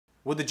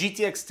With the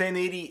GTX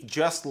 1080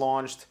 just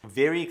launched,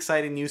 very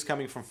exciting news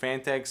coming from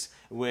Phanteks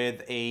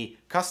with a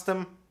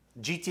custom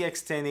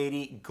GTX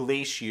 1080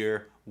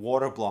 Glacier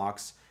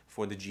Waterblocks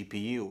for the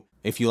GPU.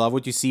 If you love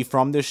what you see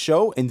from this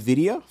show,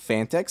 NVIDIA,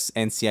 Phanteks,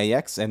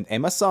 NCIX, and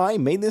MSI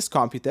made this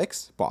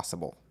Computex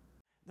possible.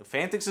 The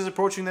Phanteks is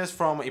approaching this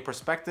from a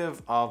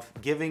perspective of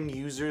giving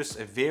users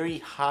a very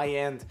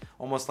high-end,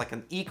 almost like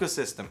an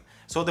ecosystem.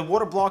 So the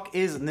water block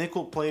is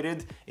nickel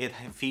plated. It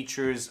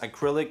features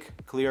acrylic,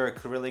 clear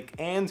acrylic,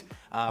 and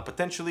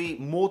potentially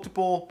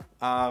multiple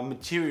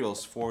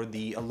materials for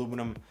the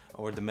aluminum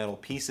or the metal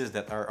pieces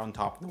that are on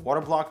top of the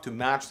water block to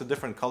match the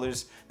different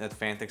colors that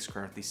Phanteks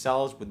currently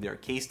sells with their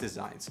case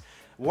designs.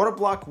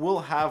 Waterblock will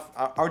have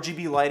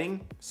RGB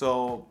lighting,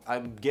 so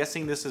I'm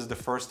guessing this is the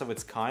first of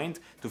its kind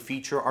to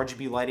feature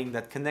RGB lighting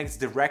that connects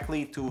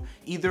directly to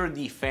either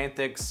the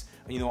Phanteks,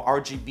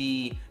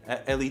 RGB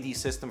LED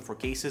system for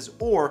cases,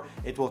 or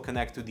it will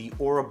connect to the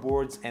Aura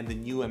boards and the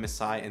new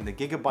MSI and the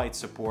Gigabyte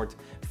support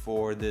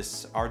for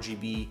this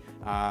RGB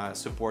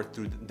support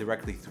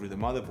directly through the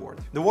motherboard.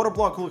 The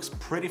waterblock looks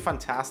pretty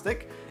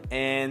fantastic,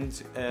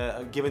 and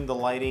given the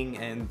lighting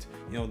and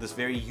this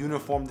very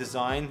uniform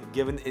design,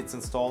 given it's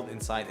installed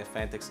inside a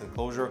Phanteks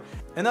enclosure.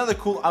 Another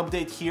cool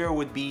update here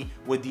would be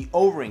with the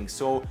O-ring.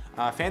 So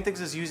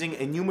Phanteks is using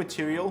a new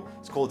material.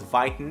 It's called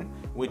Viton,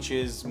 which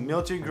is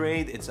military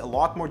grade. It's a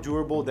lot more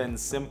durable than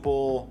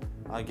simple,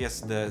 I guess,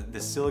 the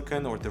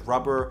silicone or the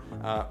rubber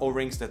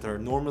O-rings that are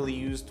normally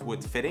used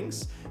with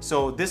fittings.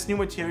 So this new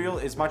material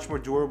is much more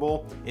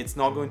durable. It's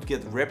not going to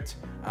get ripped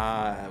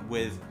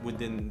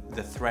within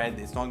the thread.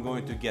 It's not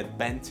going to get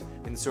bent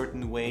in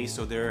certain ways,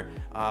 so there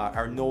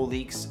are no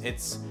leaks.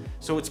 It's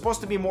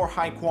supposed to be more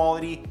high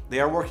quality. They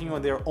are working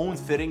on their own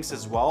fittings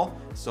as well.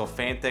 So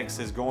Phanteks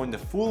is going the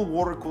full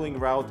water cooling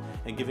route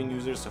and giving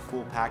users a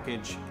full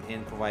package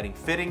in providing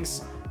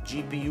fittings,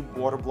 GPU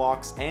water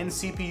blocks, and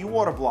CPU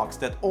water blocks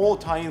that all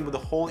tie in with the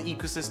whole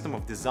ecosystem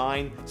of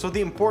design. So the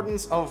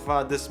importance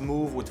of this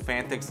move with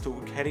Phanteks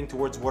heading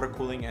towards water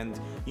cooling and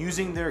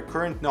using their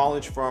current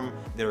knowledge from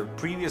their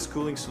previous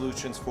cooling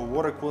solutions for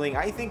water cooling,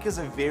 I think is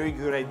a very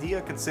good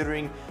idea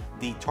considering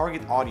the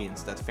target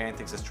audience that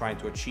Phanteks is trying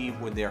to achieve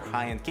with their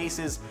high-end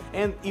cases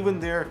and even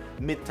their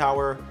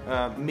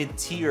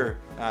mid-tier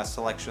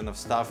selection of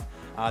stuff.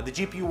 The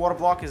GPU water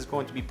block is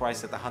going to be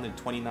priced at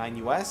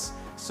 $129 US,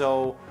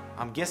 so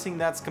I'm guessing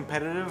that's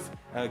competitive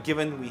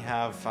given we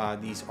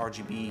have these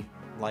RGB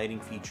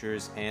lighting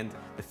features and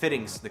the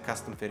fittings, the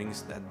custom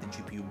fittings that the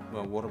GPU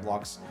water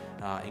blocks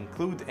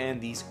include, and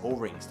these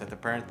O-rings that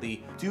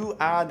apparently do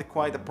add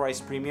quite a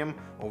price premium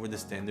over the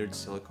standard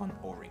silicone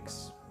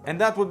O-rings. And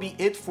that would be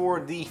it for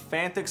the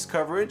Phanteks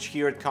coverage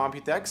here at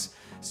Computex.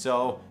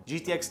 So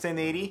GTX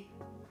 1080,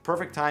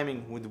 perfect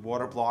timing with the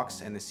water blocks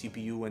and the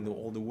CPU and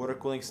all the water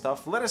cooling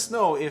stuff. Let us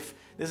know if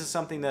this is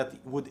something that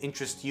would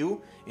interest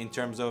you in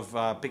terms of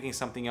picking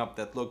something up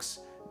that looks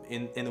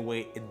in a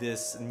way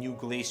this new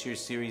Glacier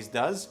series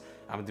does.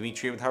 I'm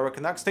Dmitry with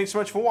Canucks. Thanks so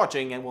much for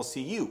watching, and we'll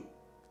see you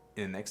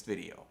in the next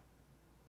video.